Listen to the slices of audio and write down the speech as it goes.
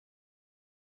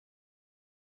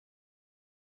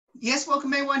Yes,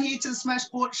 welcome everyone here to the Smash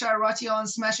Sports Show right here on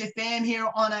Smash FM here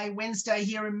on a Wednesday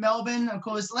here in Melbourne. Of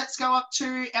course, let's go up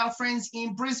to our friends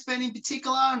in Brisbane in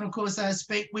particular, and of course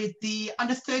speak with the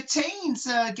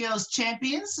under-13s girls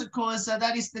champions. Of course,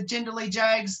 that is the Jindalee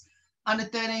Jags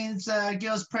under-13s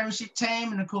girls premiership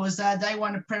team, and of course they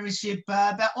won a premiership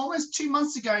about almost 2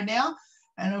 months ago now.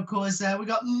 And of course, we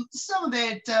got some of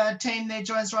their team there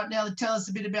joins us right now to tell us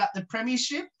a bit about the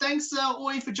premiership. Thanks,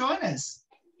 Oi, for joining us.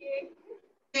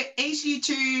 Each of you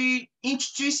to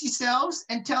introduce yourselves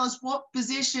and tell us what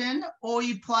position all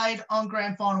you played on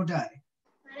grand final day.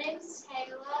 My name's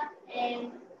Taylor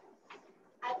and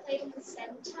I played in the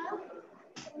centre.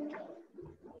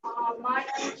 My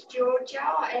name's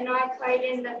Georgia and I played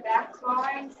in the back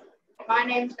line. My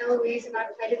name's Eloise and I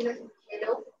played in the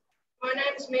middle. My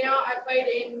name's Mia, I played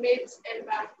in mids and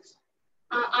backs.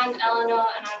 I'm Eleanor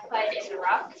and I played in the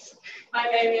rucks.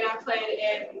 I'm Amy and I played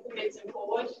in mids and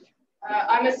forward.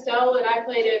 I'm Estelle and I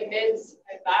played in mids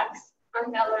and backs.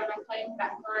 I'm Bella and I played in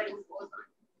back line and forward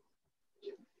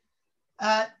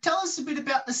line. Tell us a bit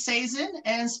about the season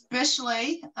and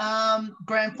especially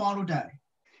grand final day.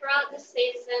 Throughout the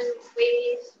season,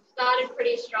 we started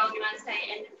pretty strong and I'd say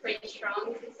ended pretty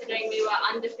strong considering we were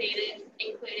undefeated,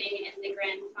 including in the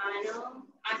grand final.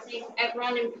 I think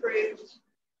everyone improved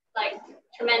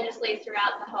tremendously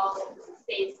throughout the whole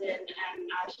season and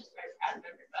I was just very proud of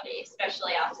everybody,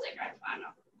 especially after the grand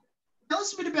final. Tell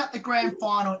us a bit about the grand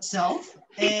final itself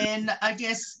and I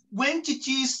guess when did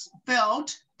you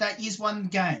felt that you won the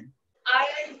game? I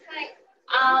think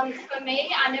for me,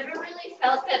 I never really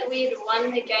felt that we had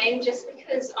won the game just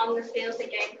because on the field the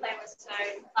gameplay was so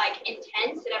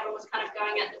intense and everyone was kind of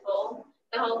going at the ball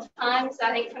the whole time. So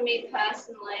I think for me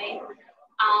personally,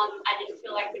 I didn't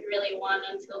feel like we'd really won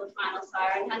until the final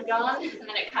siren had gone, and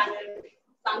then it kind of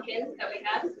sunk in that we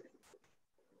had.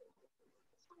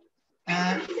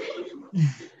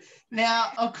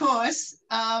 Now, of course,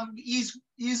 you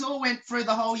all went through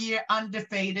the whole year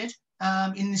undefeated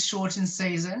in this shortened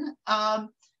season. I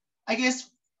guess,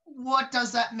 what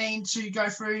does that mean to go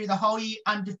through the whole year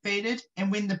undefeated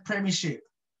and win the premiership?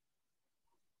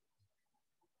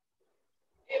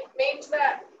 It means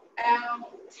that our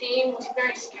team was a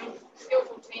very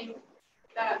skillful team,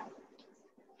 that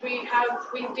we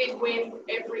did win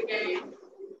every game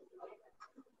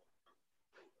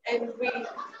and we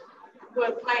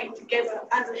were playing together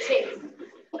as a team.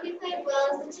 We played well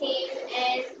as a team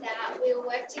and that we all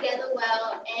worked together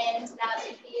well and that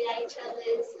we figured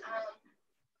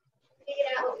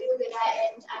out what we were good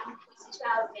at and used it to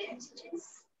our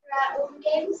advantages throughout all the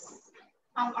games.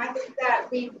 I think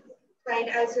that we played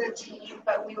as a team,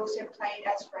 but we also played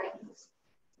as friends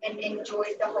and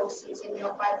enjoyed the whole season,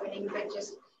 not by winning, but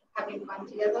just having fun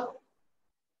together.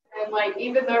 And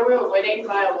even though we were winning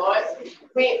by a lot,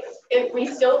 we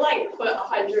still put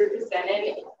 100%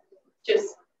 in,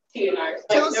 just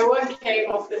so no one came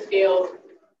off the field.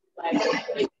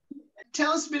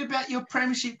 Tell us a bit about your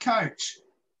premiership coach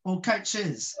or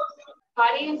coaches.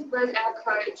 Heidi was our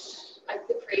coach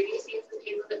the previous years, the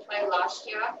people that played last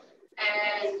year,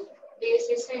 and the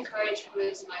assistant coach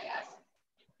was my dad.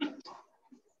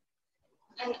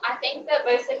 And I think that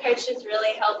both the coaches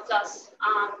really helped us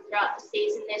throughout the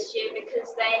season this year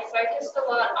because they focused a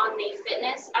lot on the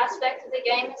fitness aspect of the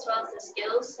game as well as the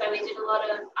skills. So we did a lot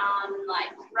of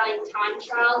running time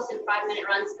trials and 5-minute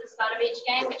runs at the start of each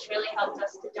game, which really helped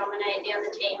us to dominate the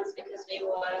other teams because we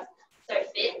were so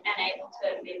fit and able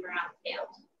to move around the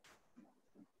field.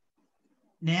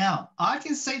 Now, I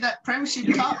can see that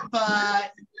Premiership Cup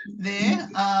there.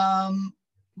 I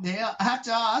have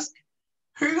to ask,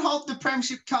 who held the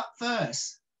Premiership Cup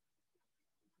first?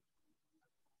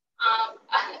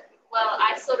 Well,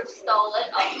 I sort of stole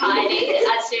it off Heidi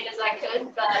as soon as I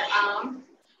could, but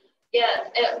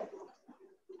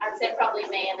I'd say probably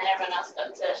me, and then everyone else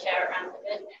got to share around with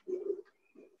it.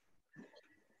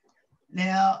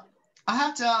 Now, I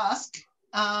have to ask,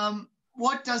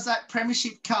 what does that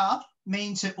Premiership Cup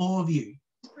mean to all of you?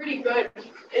 It's pretty good.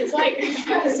 It's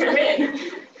to win.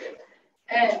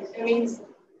 And it means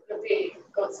that we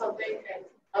got something, and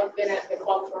I've been at the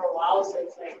club for a while, so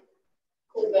it's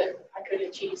cool that I could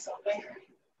achieve something.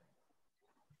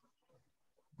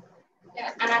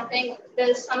 Yeah, and I think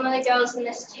there's some of the girls in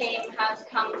this team have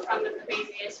come from the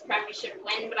previous premiership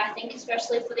win, but I think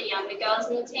especially for the younger girls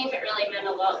in the team, it really meant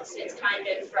a lot because it's kind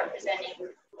of representing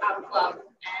our club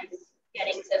and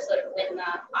getting to sort of win the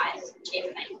highest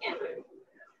achievement that you can.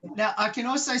 Now, I can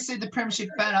also see the premiership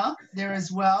banner there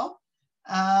as well.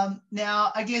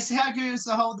 Now, I guess how good is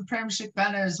to hold the premiership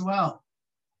banner as well?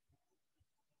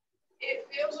 It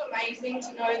feels amazing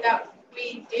to know that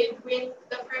we did win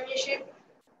the premiership,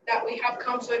 that we have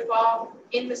come so far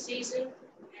in the season,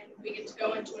 and we get to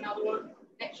go into another one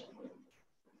next year.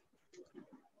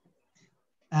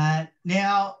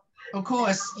 Now, of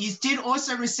course, you did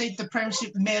also receive the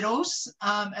Premiership medals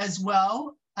as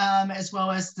well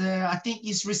as the, I think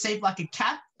you received like a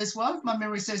cap as well, if my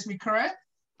memory serves me correct.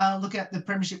 Look at the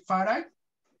Premiership photo.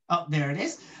 Oh, there it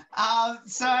is.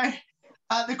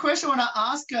 The question I want to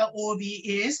ask all of you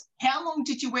is, how long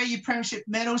did you wear your Premiership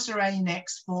medals around your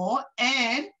necks for,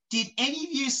 and did any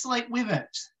of you sleep with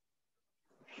it?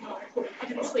 No, I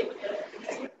didn't sleep with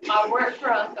it. I worked for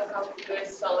a couple good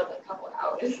solid couple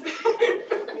hours.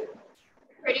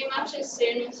 Pretty much as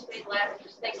soon as we left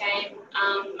the game,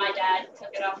 my dad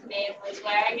took it off me and was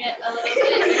wearing it a little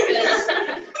bit because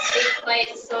he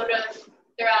played sort of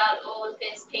throughout all of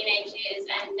his teenage years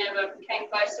and never came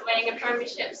close to winning a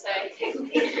premiership, so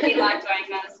he liked wearing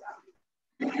that as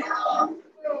well.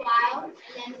 For a while, and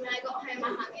then when I got home, I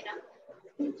hung it up.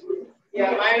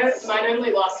 Yeah, mine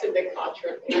only lasted the car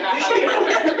trip. And I hung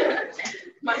it up.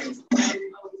 Mine just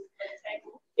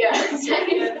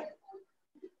yeah.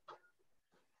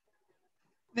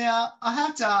 Now, I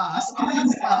have to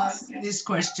ask this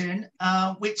question,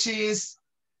 which is,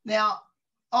 now,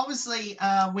 obviously,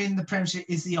 win the Premiership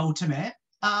is the ultimate,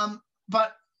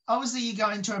 but obviously you go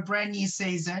into a brand new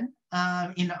season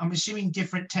in, I'm assuming,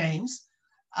 different teams.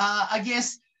 I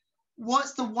guess,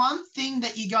 what's the one thing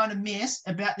that you're going to miss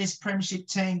about this Premiership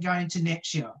team going to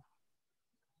next year?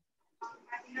 I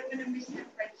think I'm going to miss the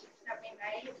friendships that we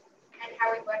made and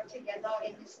how we work together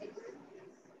in the season.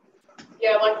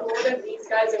 Yeah, like a lot of these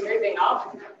guys are moving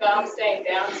up, but I'm staying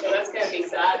down, so that's going to be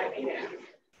sad. Yeah.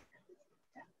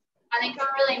 I think I'll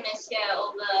really miss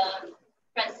all the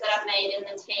friends that I've made in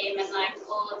the team and like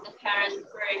all of the parent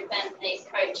group and the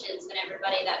coaches and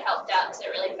everybody that helped out, because it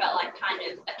really felt like kind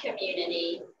of a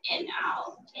community in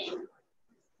our team.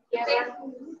 Yeah,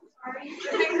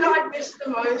 the thing that I miss the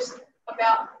most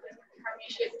about the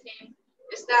Premiership team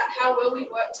is that how well we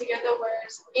work together,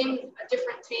 whereas in a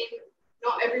different team,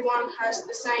 not everyone has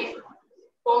the same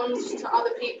bonds to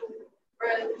other people,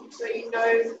 so you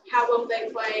know how well they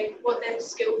play, what their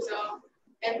skills are,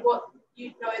 and what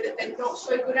you know that they're not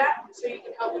so good at, so you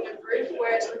can help them improve.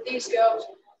 Whereas with these girls,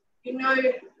 you know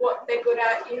what they're good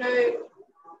at, you know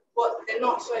what they're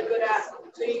not so good at,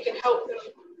 so you can help them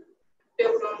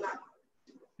build on that.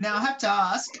 Now, I have to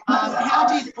ask, how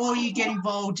did all you get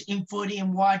involved in footy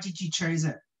and why did you choose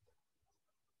it?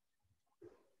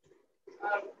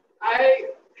 I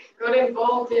got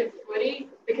involved in footy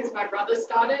because my brother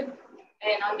started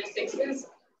in under sixes,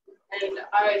 and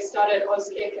I started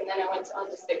Auskick and then I went to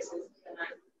under sixes and I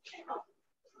came up.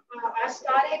 I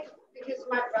started because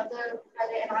my brother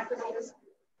had it and I could always,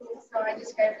 so I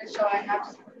just gave it a shot and I've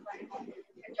just been playing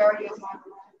the majority of my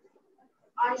life.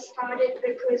 I started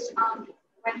because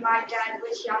when my dad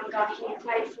was younger, he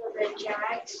played for the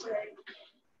Jags, so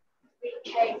we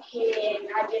came here and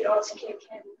I did Auskick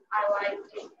and I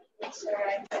liked it. So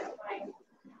I kept playing.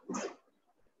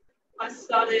 I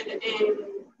started in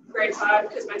grade 5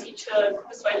 because my teacher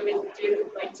persuaded me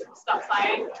to start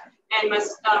playing, and my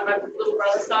little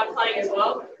brother started playing as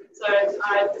well. So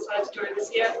I decided to join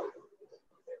this year. I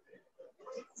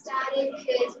started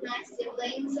because my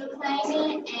siblings are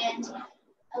playing it, and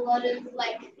a lot of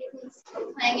people in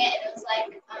school playing it, and it was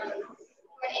for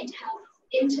an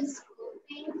inter-school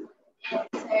thing, and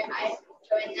so I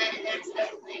joined that and then I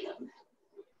started playing it.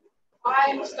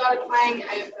 I started playing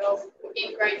AFL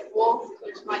in grade 4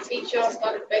 because my teacher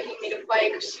started begging me to play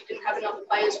because she didn't have enough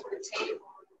players for the team,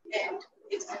 and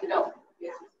it's ended up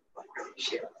like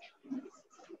shit.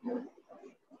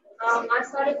 I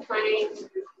started playing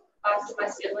after my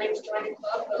siblings joined the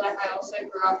club, but I also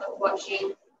grew up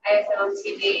watching AFL on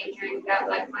TV and hearing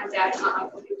about my dad and my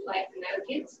uncle who played when they were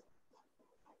kids.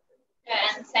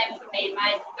 Yeah, and same for me.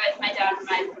 Both my dad and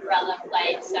my brother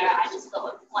played, so I just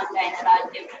thought one day that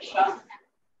I'd give it a shot.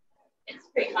 It's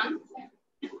pretty fun.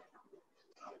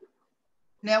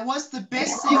 Now, what's the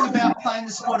best thing about playing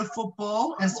the sport of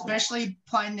football, and especially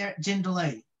playing there at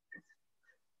Jindalee?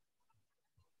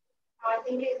 I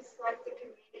think it's the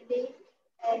community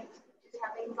and just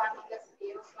having fun on the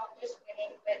field, not just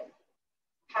winning, but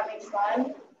having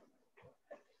fun.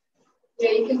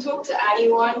 Yeah, you can talk to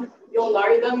anyone. You'll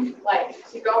know them.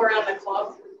 You go around the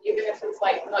club, even if it's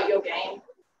not your game,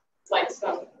 it's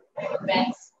some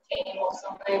events team or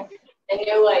something, and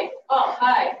you're like, oh,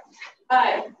 hi.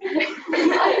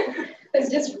 There's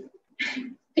just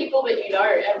people that you know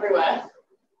everywhere.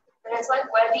 And it's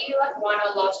whether you won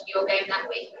or lost your game that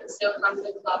week, you can still come to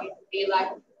the club. You can be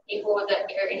people that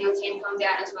are in your team come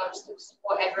down as well, just to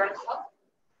support everyone at the club.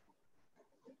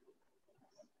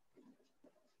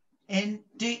 And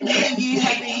do either of you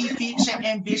have any future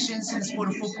ambitions in the sport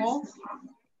of football?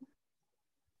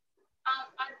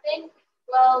 I think,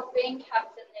 well, being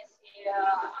captain this year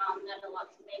meant a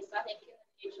lot to me. So I think in the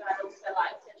future I'd also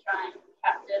like to try and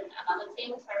captain another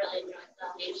team. So I really enjoyed the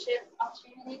leadership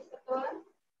opportunities before.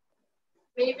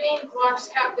 Me being vice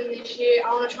captain this year,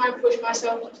 I want to try and push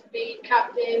myself to be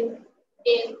captain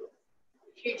in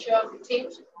future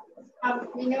teams.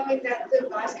 We know that the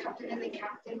vice captain and the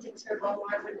captain did so well.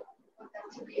 I would want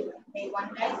that to be me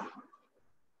one day.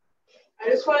 I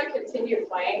just want to continue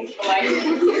playing for like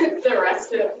the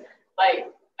rest of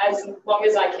like as long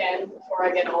as I can before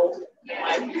I get old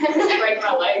and like break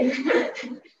my leg.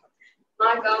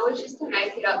 My goal was just to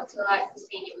make it up to like the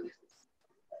senior women.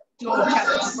 Your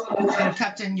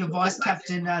captain, your vice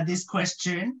captain, this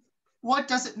question. What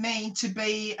does it mean to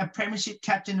be a premiership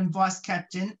captain and vice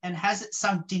captain, and has it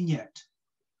sunk in yet?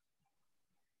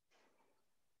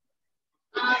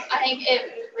 I think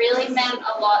it really meant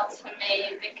a lot to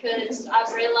me because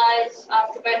I've realised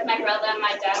after both my brother and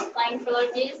my dad playing for a lot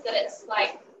of years that it's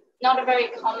like not a very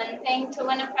common thing to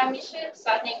win a premiership.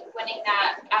 So I think winning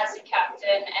that as a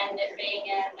captain and it being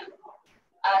in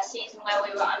a season where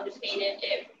we were undefeated,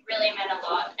 it really meant a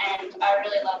lot. And I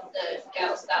really loved the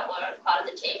girls that were part of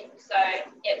the team. So I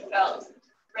felt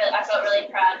really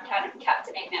proud kind of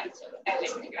captaining them to a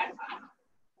win in the grand final.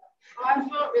 I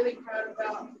felt really proud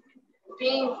about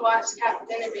being vice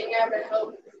captain and being able to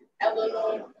help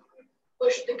Eleanor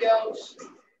push the girls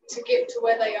to get to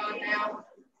where they are now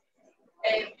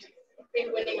and be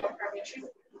winning a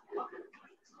premiership.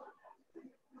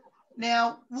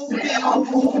 Now, what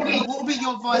will be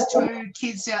your advice to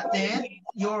kids out there,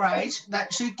 your age,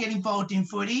 that should get involved in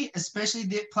footy, especially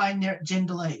they're playing there at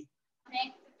Jindalee? I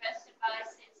think the best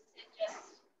advice is to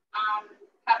just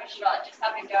have a shot, just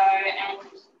have a go, and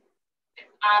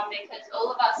because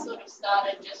all of us sort of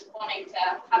started just wanting to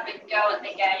have a go at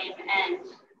the game, and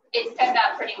it's turned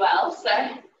out pretty well. So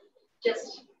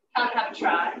just come and have a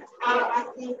try. I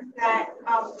think that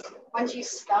once you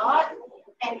start,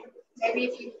 and maybe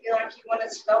if you feel like you want to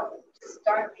stop, just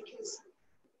don't, because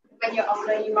when you're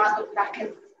older, you might look back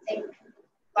and think,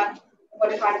 like,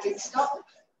 what if I did stop?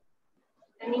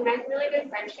 And you make really good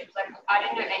friendships. Like, I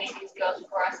didn't know any of these girls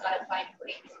before I started playing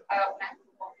footy. I got met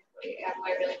footy, and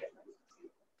we're really good friends.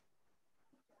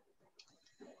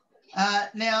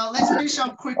 Now, let's finish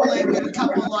up quickly with a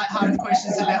couple of light-hearted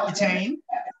questions about the team.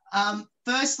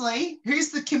 Firstly,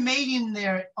 who's the comedian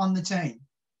there on the team?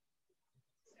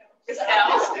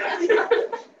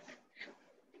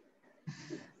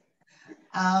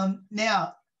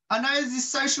 Now, I know there's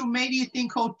this social media thing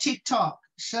called TikTok.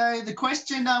 So the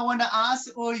question I want to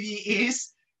ask all of you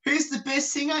is, who's the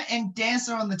best singer and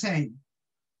dancer on the team?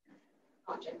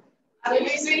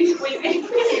 Weezy.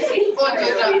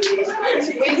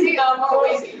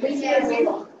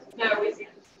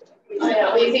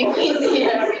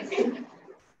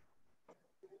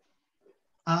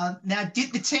 Now,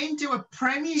 did the team do a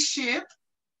premiership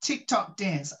TikTok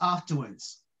dance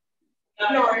afterwards?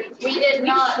 No, we did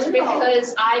not,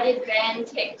 because I did ban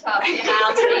TikTok in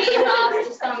our team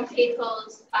after some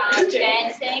people's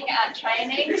dancing at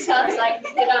training. So I was like,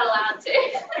 we're not allowed to.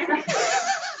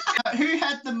 Who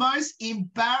had the most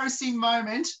embarrassing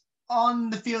moment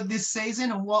on the field this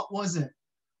season, and what was it?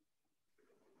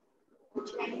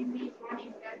 Jamie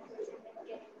running backwards and then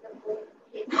getting the ball.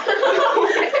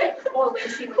 Or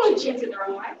Lucy when she chipped it the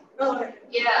wrong way. Oh,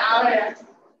 yeah.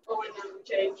 Or when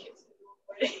Jade chips it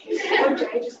the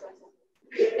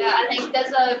Yeah, I think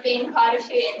there's been quite a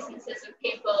few instances of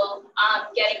people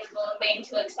getting the ball and being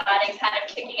too excited, kind of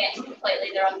kicking it in completely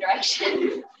the wrong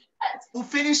direction. We'll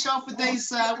finish off with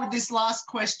these with this last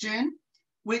question,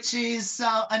 which is,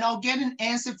 and I'll get an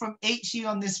answer from each of you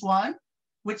on this one,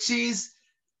 which is,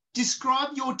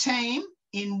 describe your team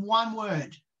in one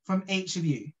word from each of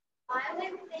you. I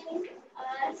would think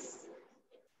us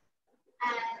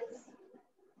as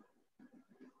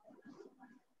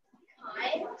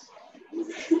kind,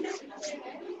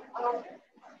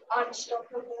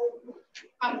 Unstoppable,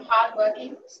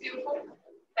 hardworking, skillful,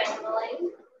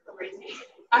 Family.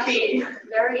 Happy,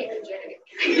 very energetic.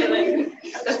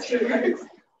 That's two words.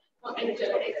 Not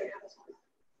energetic.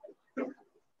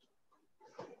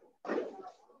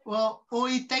 Well,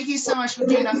 Oi, thank you so much for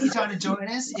giving up your time to join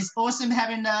us. It's awesome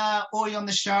having Oi on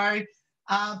the show.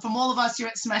 From all of us here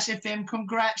at Smash FM,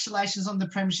 congratulations on the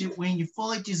premiership win. You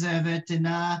fully deserve it.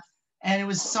 And it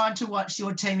was exciting to watch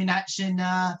your team in action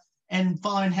and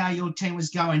following how your team was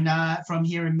going from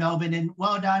here in Melbourne. And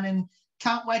well done. And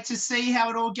can't wait to see how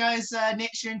it all goes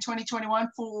next year in 2021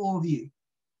 for all of you.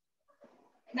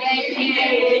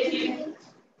 Thank you.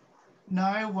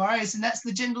 No worries. And that's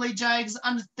the Jindalee Jags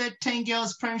under-13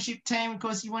 girls premiership team. Of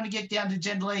course, you want to get down to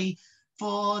Jindalee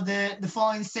for the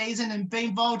following season and be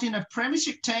involved in a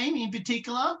premiership team in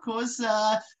particular. Of course,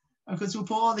 we'll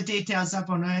put all the details up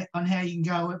on how you can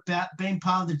go about being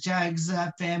part of the Jags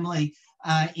family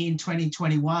in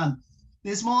 2021.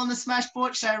 There's more on the Smash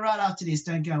Sports Show right after this.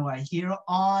 Don't go away here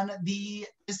on the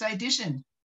Thursday edition.